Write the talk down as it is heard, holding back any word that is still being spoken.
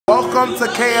Welcome to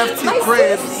KFT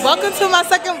Cribs. Welcome to my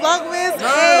second Vlogmas.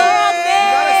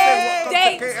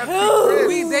 Day 2.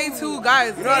 We day 2,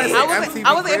 guys. You know how to say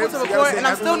I wasn't able to record, and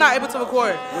I'm still not able to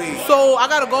record. So I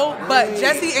gotta go. But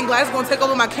Jesse and Gladys gonna take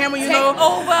over my camera. You know,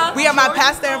 we are my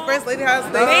pastor and first lady house.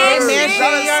 They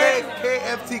say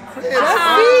KFT Cribs.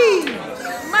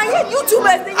 My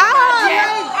YouTubers. The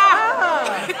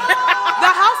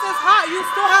house is hot. You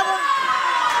still have a.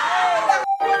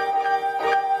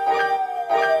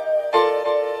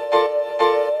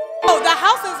 Oh, the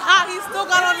house is hot. He still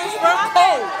got on his fur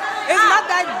coat. It's not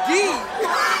that deep.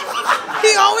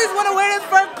 He always want to wear his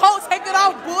fur coat. Take it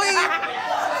off, boy.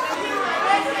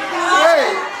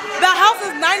 Hey. The house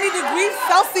is 90 degrees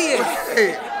Celsius.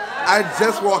 Hey, I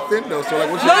just walked in though, so like,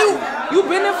 what you No, you've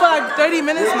been there for like 30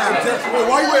 minutes now.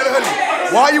 Why are you wearing a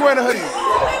hoodie? Why are you wearing a hoodie?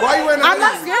 Why are you wearing a hoodie? I'm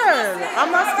not scared.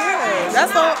 I'm not scared.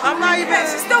 That's all. I'm not even.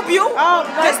 She's still beautiful.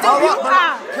 That's still beautiful.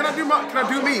 Can I do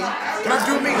me? Can I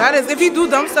do me? That is, if you do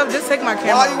dumb stuff, just take my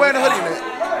camera. Why are you wearing a hoodie, man?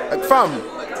 Like, fam.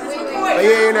 But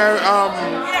yeah, you know,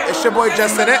 it's your boy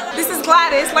Just Said It. This is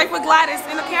Gladys, like with Gladys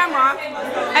in the camera.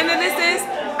 And then this is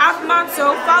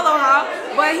afmanso, follow her.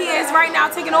 But he is right now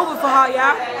taking over for her,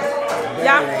 yeah?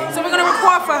 Yeah? So we're gonna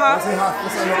record for her. Say hi for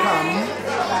the camera.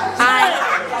 Hi.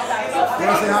 You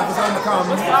wanna say hi for the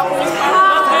camera?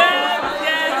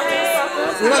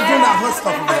 We're not doing that hood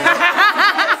stuff again.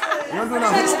 We're not doing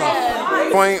that hood stuff.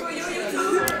 Point.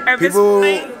 People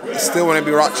still want to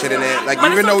be rock shit in it. Like,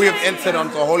 even though we've entered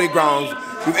onto holy grounds,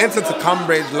 we've entered to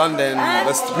Cambridge, London,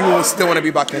 but people still want to be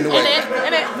back in Newark.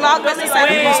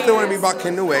 People still want to be back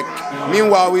in Newark.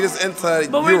 Meanwhile, we just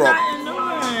entered Europe.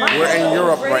 We're in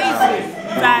Europe right now.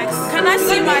 Can I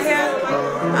see my hair?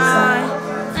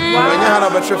 When you had a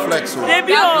better flex.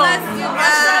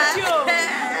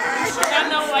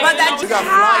 We got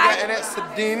Flagger in it,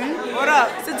 Sadine. What up?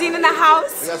 Sadine in the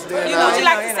house. Would you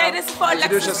like to say this for Alexis?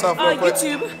 Introduce yourself real quick.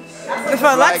 YouTube. For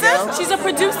Alexis? She's a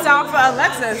producer for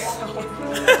Alexis.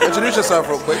 Introduce yourself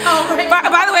real quick.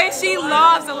 By the way, she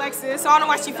loves Alexis, so I don't know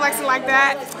why she flexing like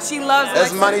that. She loves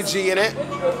Alexis. There's Money G in it.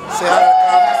 Say hi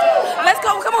to Let's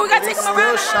go. Come on, we gotta take them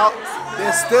around.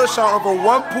 They're still shouting over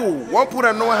one pool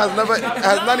that no one has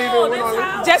not even won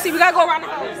on. Jesse, we gotta go around the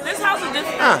house. This house is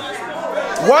different.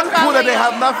 One pool that they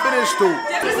have not finished too.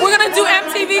 We're gonna do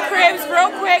MTV Cribs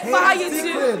real quick for how you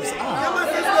do. Cribs.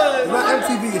 Not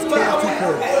MTV, it's KFT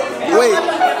Cribs. Wait,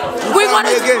 we're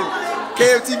gonna again.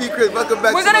 KFTV Cribs, welcome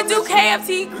back. We're gonna do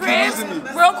KFT Cribs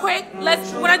real quick.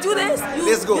 When I do this,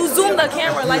 let's go. You zoom the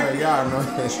camera like. Yeah,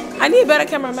 I need a better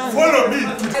cameraman. Follow me.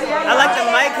 I like the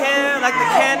mic here, I like the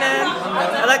Canon,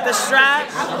 I like the strap.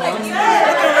 Looking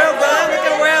real good,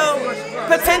 looking real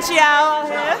potential out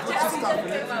here.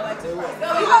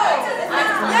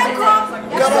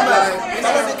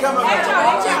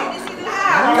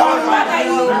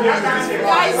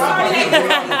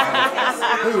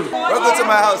 Welcome to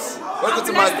my house. Welcome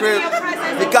to my crib.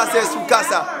 Mi casa es su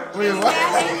casa.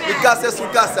 Mi casa es su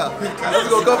casa. Let's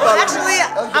go, go follow. Actually,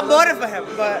 I bought it for him,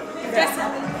 but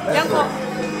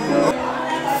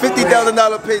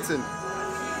 $50,000 patent.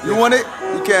 You want it?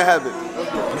 You can't have it.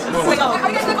 Say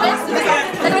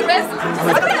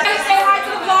hi to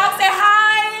the vlog. Say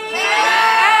hi.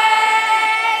 Hey.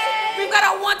 We've got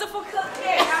a wonderful cook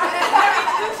here.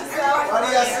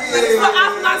 This is for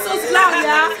afmanso's vlog,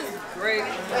 yeah? great.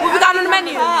 What we got on the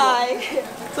menu? Hi.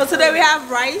 So today we have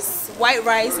rice, white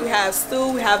rice, we have stew,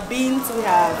 we have beans, we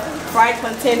have fried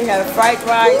plantain, we have fried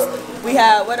rice, we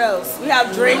have, what else? We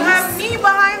have drinks. We have me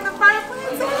behind the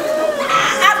fireplace.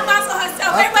 Afmanso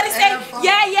herself. Everybody say,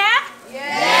 yeah, yeah?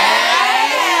 Yeah.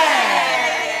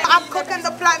 I'm cooking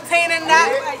the plantain and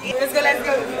that. Let's go, let's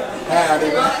go.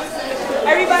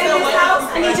 Everybody in this house,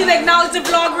 I need you to acknowledge the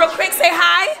vlog real quick. Say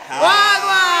hi.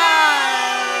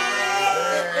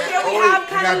 Here we have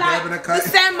kind of like the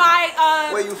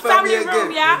semi-family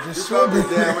room, yeah? We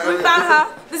found her.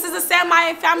 This is a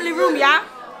semi-family room, yeah?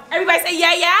 Everybody say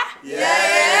yeah, yeah?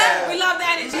 Yeah. We love the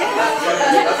energy.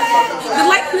 The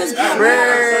lighting is good.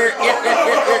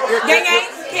 Gang, gang.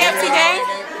 KFT gang.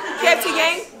 KFT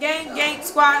gang. Gang, gang.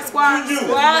 Squad, squad,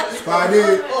 squad.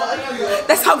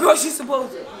 That's how girls you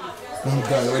supposed to.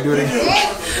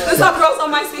 That's how girls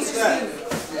on my speech should be.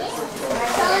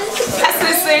 That's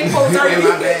the same pose. In my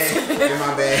bag. In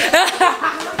my bag.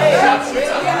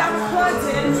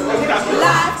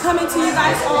 Live coming to you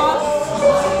guys all.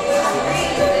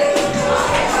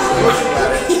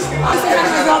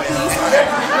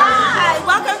 Hi,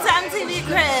 welcome to MTV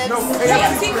Cribs. No,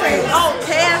 KFT Cribs. Oh,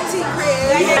 KFT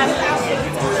Cribs.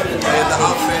 The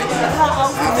outfit.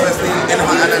 In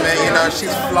her element, you know,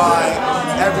 she's flying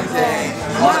every day,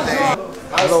 all day.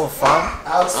 Hello, fam.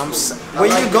 Where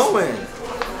you going?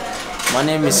 My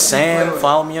name is Sam.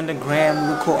 Follow me on the gram,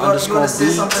 Luco_B.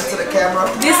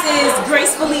 This is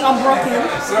Gracefully Unbroken.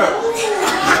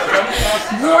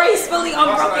 Gracefully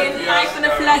Unbroken. Life in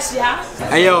the flesh, yeah.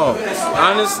 Hey yo,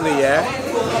 honestly, yeah.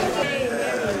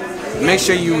 Make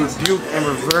sure you rebuke and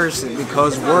reverse it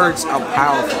because words are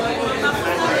powerful.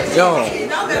 Yo,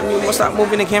 what's that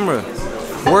moving the camera?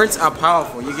 Words are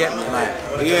powerful. You get me? Like,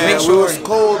 yeah, make sure we was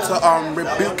called to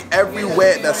rebuke every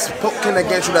word that's spoken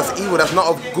against you, that's evil, that's not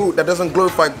of good, that doesn't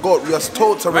glorify God. We are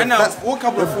told to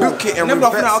rebuke it and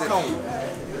reverse it.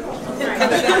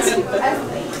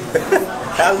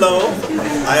 Hello,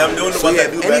 I am doing what I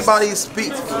do anybody best.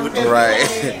 Speak right.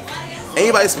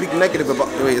 Anybody speak negative about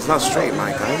the way it's not straight,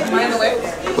 my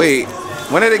guy. Wait,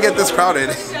 when did it get this crowded?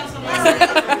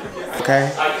 Okay.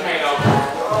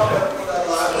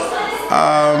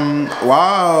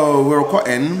 Wow, we're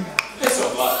recording.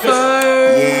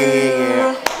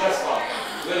 Yeah.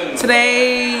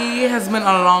 Today has been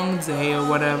a long day or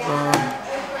whatever.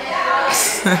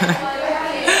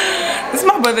 This is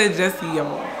my brother Jesse,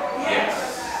 y'all.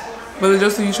 Brother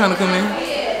Jesse, you trying to come in?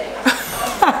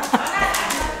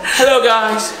 hello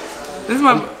guys. This is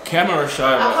my camera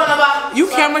shy. You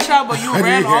camera shy, but you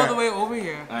ran all the way over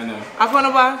here. I know.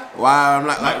 Wow, I'm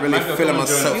like really feeling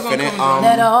myself in it.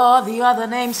 Let all the other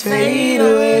names fade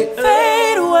away.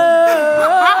 Fade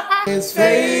away. It's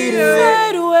fade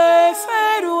away. Fade away.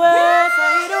 Fade away.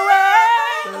 Fade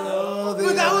away.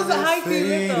 But that was a high key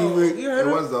lick though. It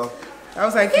was though. That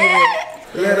was high key lick.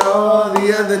 Let all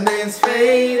the other names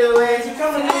fade away.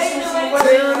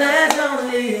 Till there's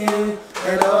only you.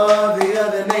 Let all the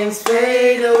other names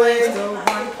fade away.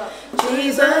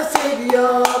 Jesus, take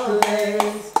your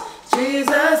place.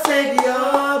 Jesus, take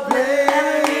your place.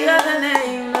 Every other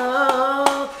name,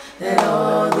 no. Let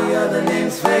all the other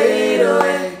names fade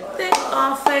away. They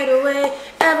all fade away.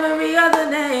 Every other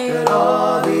name. Let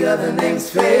all the other names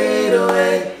fade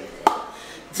away.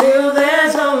 Till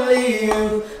there's only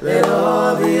you. Let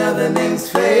all the other names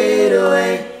fade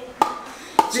away.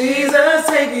 Jesus,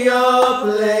 take your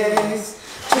place.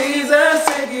 Jesus,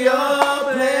 take your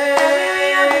place.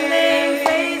 Every other name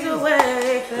fades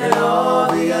away. Let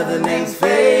all the other names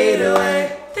fade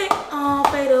away. They all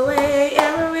fade away.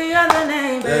 Every other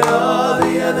name. Let all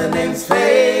the other names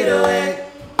fade away.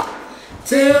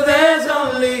 Till there's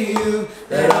only you.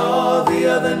 Let all the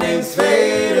other names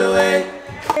fade away.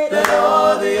 Let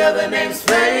all the other names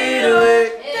fade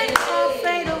away. They all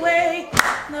fade away.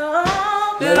 No.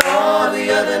 Let all the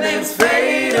other names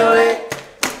fade away.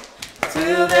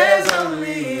 Till there's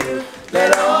only you.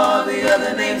 Let all the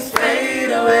other names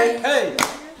fade away. Hey!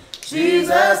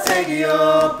 Jesus, take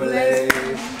your place.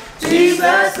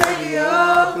 Jesus, take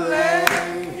your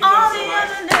place. All the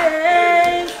other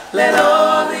names. Let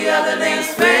all the other names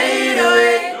fade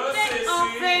away. They all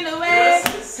fade away.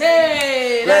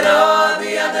 Hey. Let all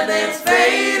the other names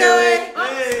fade away.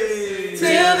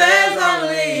 Till there's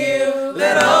only you.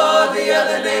 Let all the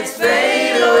other names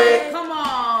fade away. Come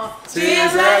on.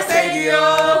 Jesus, take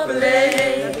your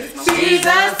place.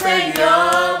 Jesus, take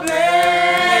your place.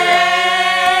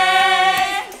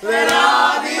 Let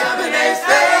all the other names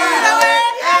fade away.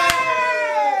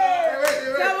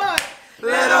 Come on.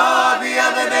 Let all the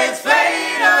other names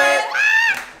fade away.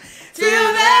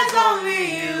 Till there's only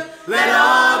you. Let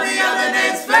all the other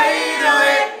names fade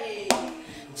away.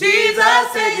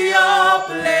 Jesus, take your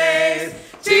place.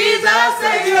 Jesus,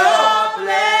 take your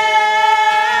place.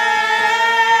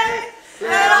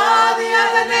 Let all the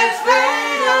other names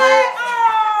fade away.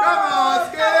 Come on,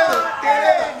 get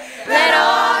it. Let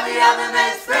all the other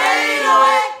names fade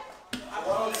away.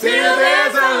 Till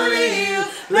there's only you.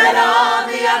 Let all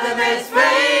the other names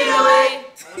fade away.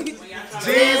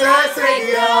 Jesus, take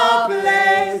your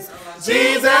place.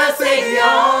 Jesus, take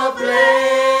your